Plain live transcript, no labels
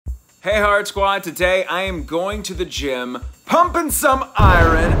Hey Heart Squad, today I am going to the gym, pumping some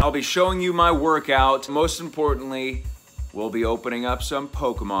iron. I'll be showing you my workout. Most importantly, we'll be opening up some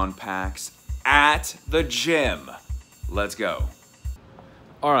Pokemon packs at the gym. Let's go.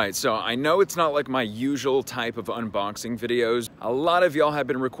 Alright, so I know it's not like my usual type of unboxing videos. A lot of y'all have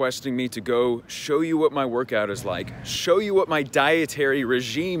been requesting me to go show you what my workout is like, show you what my dietary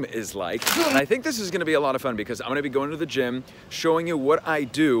regime is like, and I think this is going to be a lot of fun because I'm going to be going to the gym, showing you what I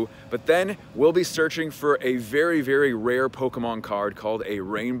do, but then we'll be searching for a very, very rare Pokemon card called a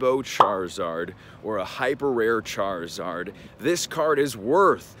Rainbow Charizard or a hyper rare Charizard. This card is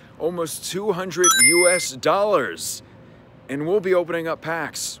worth almost $200 US. And we'll be opening up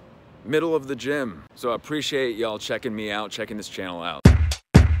packs, middle of the gym. So I appreciate y'all checking me out, checking this channel out.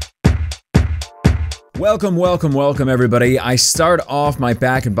 Welcome, welcome, welcome everybody. I start off my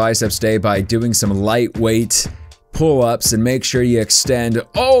back and biceps day by doing some lightweight pull-ups and make sure you extend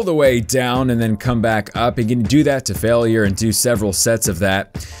all the way down and then come back up. You can do that to failure and do several sets of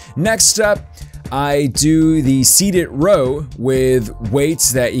that. Next up, I do the seated row with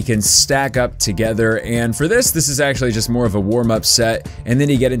weights that you can stack up together, and for this is actually just more of a warm-up set, and then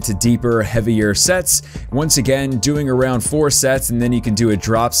you get into deeper, heavier sets. Once again, doing around 4 sets, and then you can do a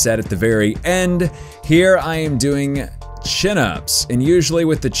drop set at the very end. Here I am doing chin-ups, and usually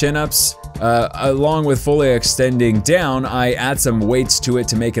with the chin-ups, along with fully extending down, I add some weights to it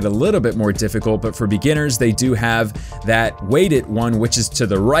to make it a little bit more difficult, but for beginners, they do have that weighted one, which is to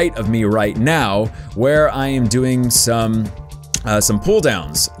the right of me right now, where I am doing some pull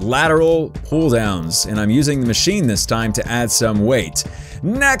downs, lateral pull downs, and I'm using the machine this time to add some weight.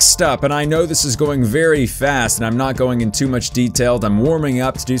 Next up, and I know this is going very fast and I'm not going in too much detail, I'm warming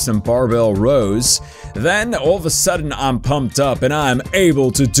up to do some barbell rows. Then all of a sudden I'm pumped up and I'm able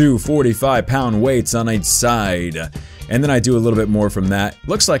to do 45-pound weights on each side. And then I do a little bit more from that.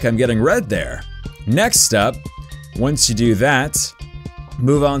 Looks like I'm getting red there. Next up, once you do that,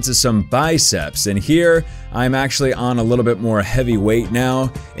 move on to some biceps, and here I'm actually on a little bit more heavy weight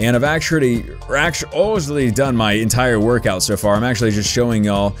now, and I've actually done my entire workout so far. I'm actually just showing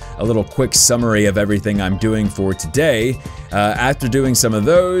y'all a little quick summary of everything I'm doing for today. After doing some of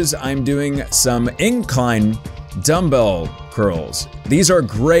those, I'm doing some incline dumbbell curls. These are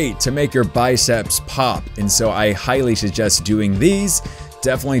great to make your biceps pop, and so I highly suggest doing these.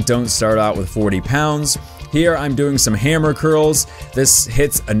 Definitely don't start out with 40 pounds. Here I'm doing some hammer curls. This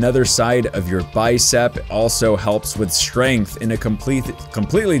hits another side of your bicep. It also helps with strength in a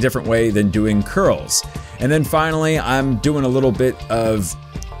completely different way than doing curls. And then finally, I'm doing a little bit of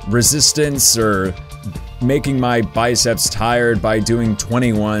resistance or making my biceps tired by doing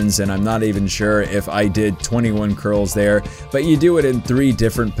 21s, and I'm not even sure if I did 21 curls there, but you do it in 3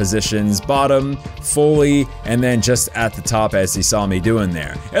 different positions: bottom, fully, and then just at the top as you saw me doing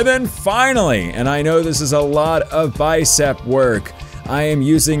there. And then finally, and I know this is a lot of bicep work, I am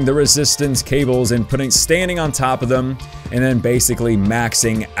using the resistance cables and standing on top of them and then basically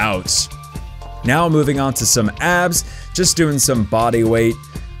maxing out. Now moving on to some abs, just doing some body weight,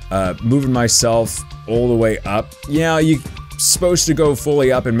 moving myself all the way up. Yeah, you're supposed to go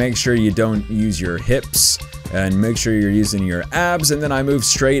fully up and make sure you don't use your hips and make sure you're using your abs, and then I move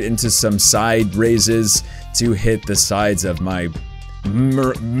straight into some side raises to hit the sides of my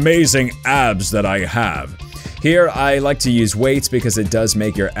amazing abs that I have. Here I like to use weights because it does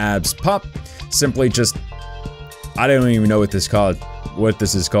make your abs pop. Simply just, I don't even know what this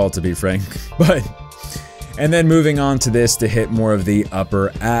is called to be frank, but and then moving on to this to hit more of the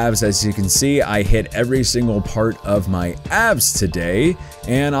upper abs. As you can see, I hit every single part of my abs today,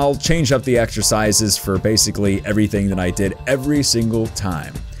 and I'll change up the exercises for basically everything that I did every single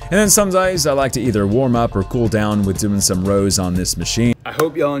time. And then sometimes I like to either warm up or cool down with doing some rows on this machine. I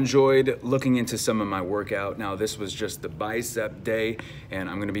hope y'all enjoyed looking into some of my workout. Now this was just the bicep day, and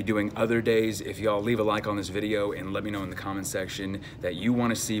I'm gonna be doing other days. If y'all leave a like on this video and let me know in the comment section that you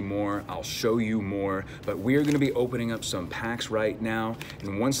wanna see more, I'll show you more. But we're gonna be opening up some packs right now,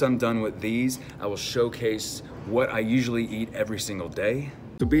 and once I'm done with these, I will showcase what I usually eat every single day.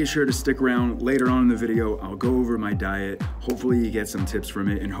 So be sure to stick around. Later on in the video, I'll go over my diet. Hopefully you get some tips from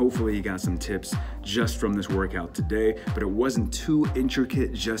it, and hopefully you got some tips just from this workout today, but it wasn't too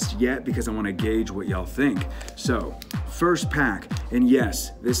intricate just yet because I want to gauge what y'all think. So first pack, and yes,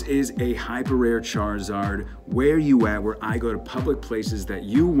 this is a hyper rare Charizard. Where you at? Where I go to public places that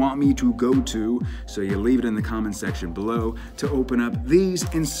you want me to go to, so you leave it in the comment section below to open up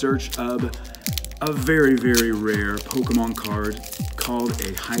these in search of a very, very rare Pokemon card called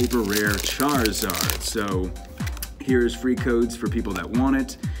a hyper rare Charizard. So here's free codes for people that want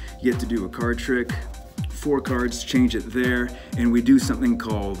it. You have to do a card trick, 4 cards, change it there, and we do something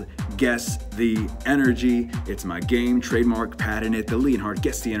called Guess the Energy. It's my game, trademark, patented, the Leonhart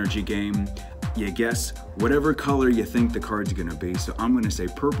Guess the Energy game. You guess whatever color you think the card's gonna be. So I'm gonna say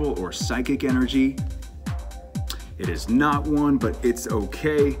purple or psychic energy. It is not one, but it's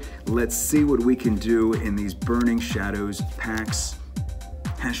okay. Let's see what we can do in these Burning Shadows packs.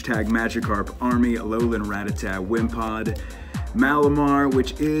 Hashtag Magikarp Army, Alolan Rattata, Wimpod, Malamar,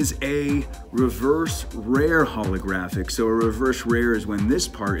 which is a reverse rare holographic. So a reverse rare is when this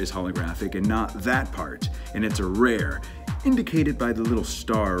part is holographic and not that part, and it's a rare, indicated by the little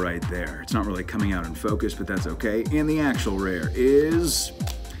star right there. It's not really coming out in focus, but that's okay. And the actual rare is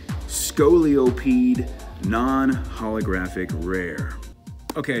Scoliopede, non-holographic rare.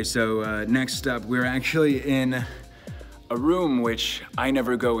 Okay, so next up, we're actually in a room which I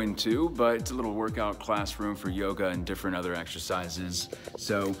never go into, but it's a little workout classroom for yoga and different other exercises.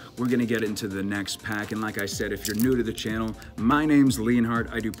 So we're gonna get into the next pack. And like I said, if you're new to the channel, my name's Leonhart.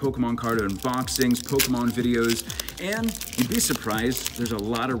 I do Pokemon card unboxings, Pokemon videos, and you'd be surprised, there's a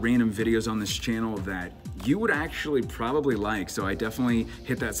lot of random videos on this channel that you would actually probably like. So I definitely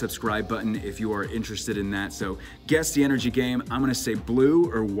hit that subscribe button if you are interested in that. So guess the energy game. I'm gonna say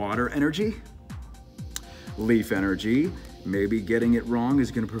blue or water energy. Leaf energy. Maybe getting it wrong is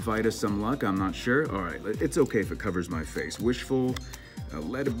going to provide us some luck. I'm not sure. All right, it's okay if it covers my face. Wishful,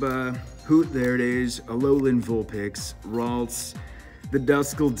 Ledba, Hoot, there it is, Alolan Vulpix, Ralts, the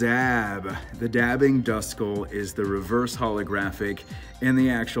Duskull Dab. The Dabbing Duskull is the reverse holographic, and the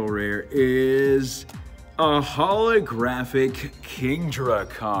actual rare is a holographic Kingdra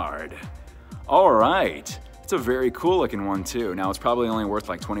card. All right. It's a very cool looking one too. Now it's probably only worth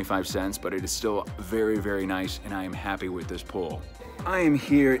like 25 cents, but it is still very, very nice, and I am happy with this pull. I am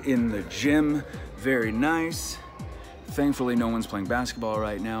here in the gym, very nice. Thankfully no one's playing basketball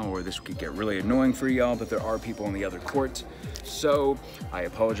right now, or this could get really annoying for y'all, but there are people in the other court. So I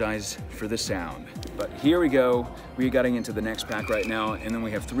apologize for the sound. But here we go. We're getting into the next pack right now, and then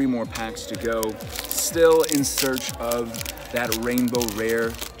we have 3 more packs to go. Still in search of that rainbow rare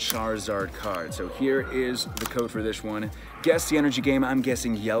Charizard card. So here is the code for this one. Guess the energy game. I'm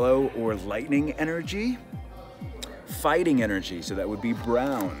guessing yellow or lightning energy. Fighting energy, so that would be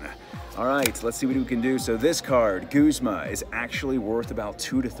brown. All right, let's see what we can do. So this card, Guzma, is actually worth about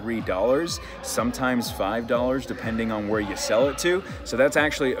 $2 to $3, sometimes $5, depending on where you sell it to. So that's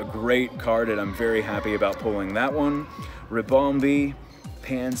actually a great card, and I'm very happy about pulling that one. Ribombee,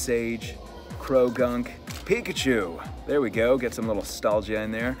 Pansage, Krogunk, Pikachu. There we go, get some little nostalgia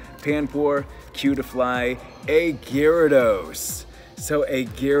in there. Panpour, Cutiefly, a Gyarados. So a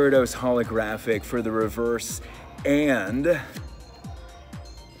Gyarados holographic for the reverse, and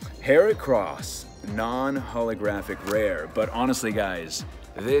Heracross, non-holographic rare. But honestly guys,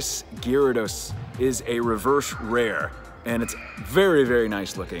 this Gyarados is a reverse rare, and it's very, very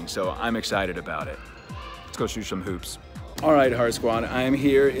nice looking, so I'm excited about it. Let's go shoot some hoops. All right, Heart Squad, I am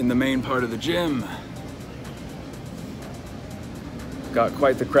here in the main part of the gym. Got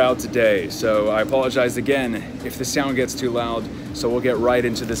quite the crowd today, so I apologize again if the sound gets too loud. So we'll get right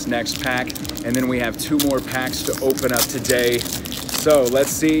into this next pack, and then we have 2 more packs to open up today. So let's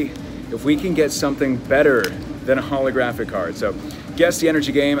see if we can get something better than a holographic card. So guess the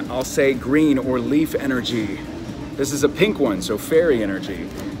energy game. I'll say green or leaf energy. This is a pink one, so fairy energy.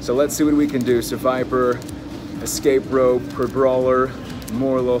 So let's see what we can do. So Viper, Escape Rope, Brawler,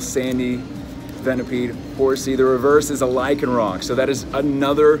 Morlul, Sandy, Venipede, Horsey. The reverse is a Lycanroc. So that is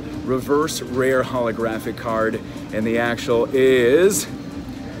another reverse rare holographic card. And the actual is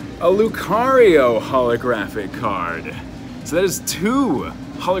a Lucario holographic card. So that is 2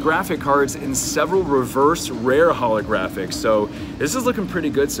 holographic cards in several reverse rare holographics. So this is looking pretty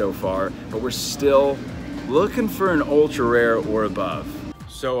good so far, but we're still looking for an ultra rare or above.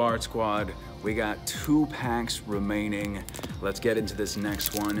 So Art Squad, we got 2 packs remaining. Let's get into this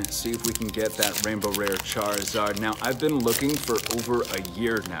next one, see if we can get that rainbow rare Charizard. Now, I've been looking for over a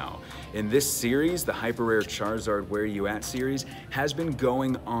year now. In this series, the Hyper Rare Charizard Where You At series has been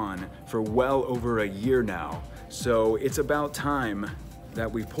going on for well over a year now. So it's about time that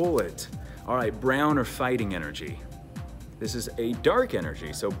we pull it. All right, brown or fighting energy. This is a dark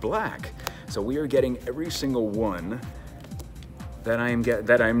energy, so black. So we are getting every single one that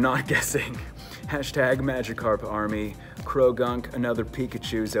I'm not guessing. Hashtag Magikarp Army, Krogunk, another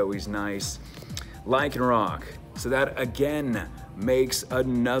Pikachu is always nice. Lycanroc, so that again makes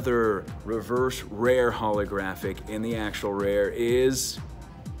another reverse rare holographic, and the actual rare is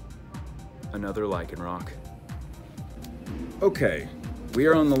another Lycanroc. Okay, we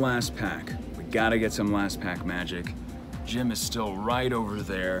are on the last pack. We gotta get some last pack magic. Jim is still right over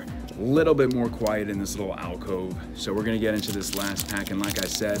there. little bit more quiet in this little alcove. So we're gonna get into this last pack, and like I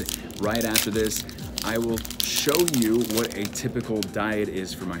said, right after this, I will show you what a typical diet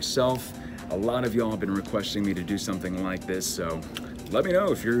is for myself. A lot of y'all have been requesting me to do something like this, so let me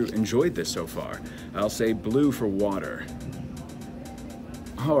know if you enjoyed this so far. I'll say blue for water.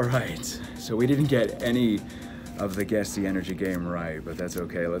 All right, so we didn't get any of the Guess the Energy game right, but that's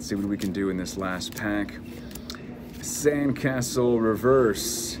okay. Let's see what we can do in this last pack. Sandcastle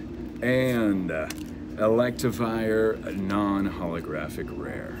Reverse and Electivire non-holographic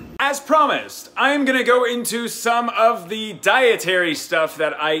rare. As promised, I'm gonna go into some of the dietary stuff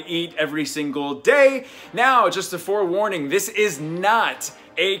that I eat every single day. Now, just a forewarning, this is not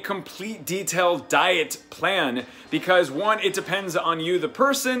a complete detailed diet plan because one, it depends on you, the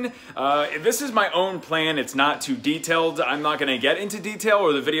person. This is my own plan. It's not too detailed. I'm not gonna get into detail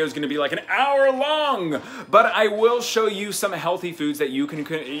or the video is gonna be like an hour long, but I will show you some healthy foods that you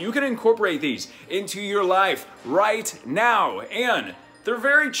can incorporate these into your life right now. And they're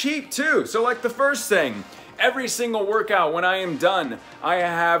very cheap too. So like the first thing, every single workout when I am done, I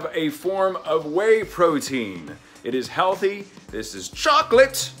have a form of whey protein. It is healthy. This is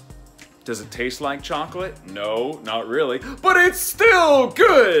chocolate. Does it taste like chocolate? No, not really, but it's still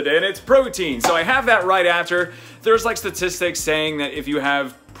good and it's protein. So I have that right after. There's like statistics saying that if you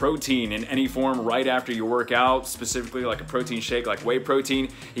have protein in any form right after you work out, specifically like a protein shake, like whey protein,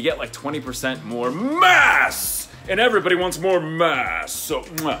 you get like 20% more mass. And everybody wants more mass. So,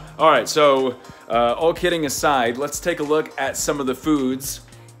 all right, so all kidding aside, let's take a look at some of the foods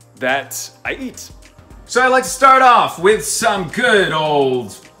that I eat. So I like to start off with some good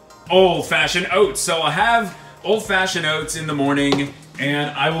old-fashioned oats. So I'll have old-fashioned oats in the morning,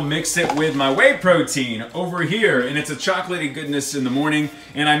 and I will mix it with my whey protein over here, and it's a chocolatey goodness in the morning,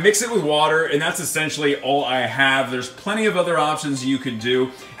 and I mix it with water, and that's essentially all I have. There's plenty of other options you could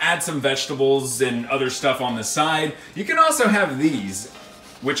do. Add some vegetables and other stuff on the side. You can also have these,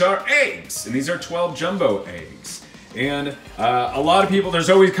 which are eggs, and these are 12 jumbo eggs. And a lot of people, there's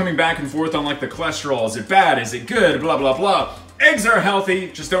always coming back and forth on like the cholesterol. Is it bad? Is it good? Blah, blah, blah. Eggs are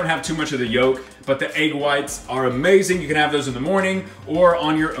healthy, just don't have too much of the yolk, but the egg whites are amazing. You can have those in the morning or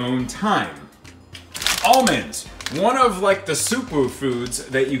on your own time. Almonds, one of like the superfoods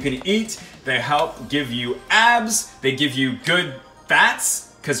that you can eat. They help give you abs. They give you good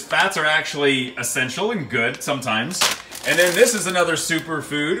fats, because fats are actually essential and good sometimes. And then this is another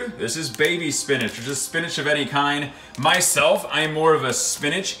superfood. This is baby spinach, or just spinach of any kind. Myself, I am more of a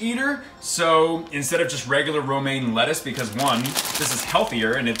spinach eater, so instead of just regular romaine lettuce, because one, this is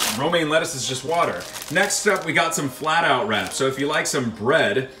healthier, and romaine lettuce is just water. Next up, we got some flat out wraps. So if you like some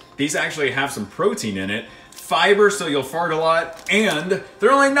bread, these actually have some protein in it, fiber, so you'll fart a lot, and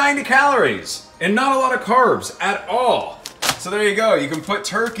they're only 90 calories, and not a lot of carbs at all. So there you go, you can put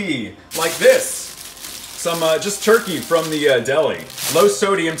turkey like this. Some just turkey from the deli. Low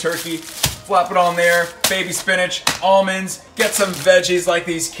sodium turkey, flop it on there, baby spinach, almonds, get some veggies like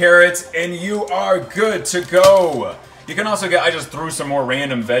these carrots, and you are good to go. You can also get, I just threw some more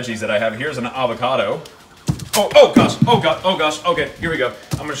random veggies that I have. Here's an avocado. Oh gosh, okay, here we go.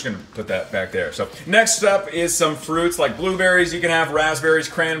 I'm just gonna put that back there. So next up is some fruits like blueberries. You can have raspberries,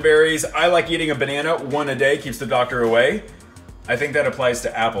 cranberries. I like eating a banana, one a day, keeps the doctor away. I think that applies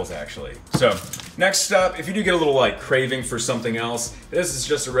to apples actually. So next up, if you do get a little like craving for something else, this is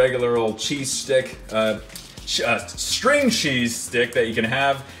just a regular old cheese stick, string cheese stick that you can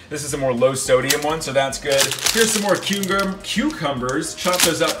have. This is a more low sodium one, so that's good. Here's some more cucumbers. Chop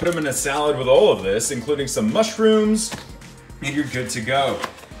those up, put them in a salad with all of this, including some mushrooms, and you're good to go.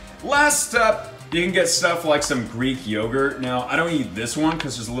 Last up, you can get stuff like some Greek yogurt. Now, I don't eat this one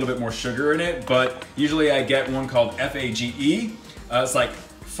because there's a little bit more sugar in it, but usually I get one called FAGE. It's like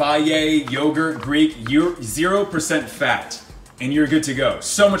Faye yogurt Greek, 0% fat, and you're good to go.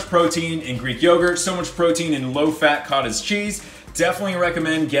 So much protein in Greek yogurt, so much protein in low-fat cottage cheese. Definitely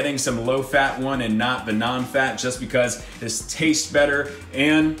recommend getting some low-fat one and not the non-fat, just because this tastes better,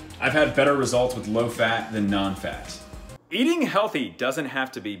 and I've had better results with low-fat than non-fat. Eating healthy doesn't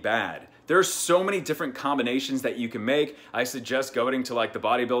have to be bad. There's so many different combinations that you can make. I suggest going to like the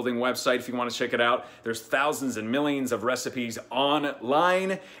bodybuilding website if you want to check it out. There's thousands and millions of recipes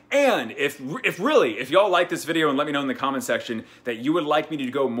online. And if y'all like this video, and let me know in the comment section that you would like me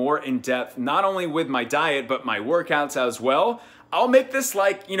to go more in depth, not only with my diet, but my workouts as well, I'll make this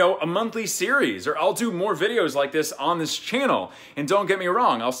like, you know, a monthly series, or I'll do more videos like this on this channel. And don't get me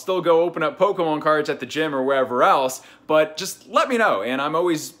wrong, I'll still go open up Pokemon cards at the gym or wherever else, but just let me know, and I'm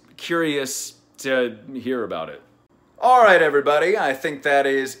always curious to hear about it. All right, everybody, I think that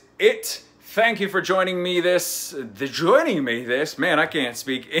is it. Thank you for joining me this, man, I can't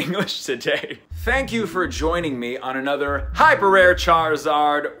speak English today. Thank you for joining me on another hyper rare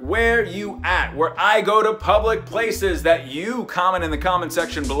Charizard. Where you at? Where I go to public places that you comment in the comment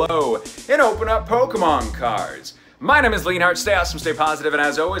section below and open up Pokemon cards. My name is Leonhart. Stay awesome, stay positive, and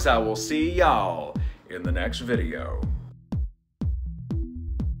as always, I will see y'all in the next video.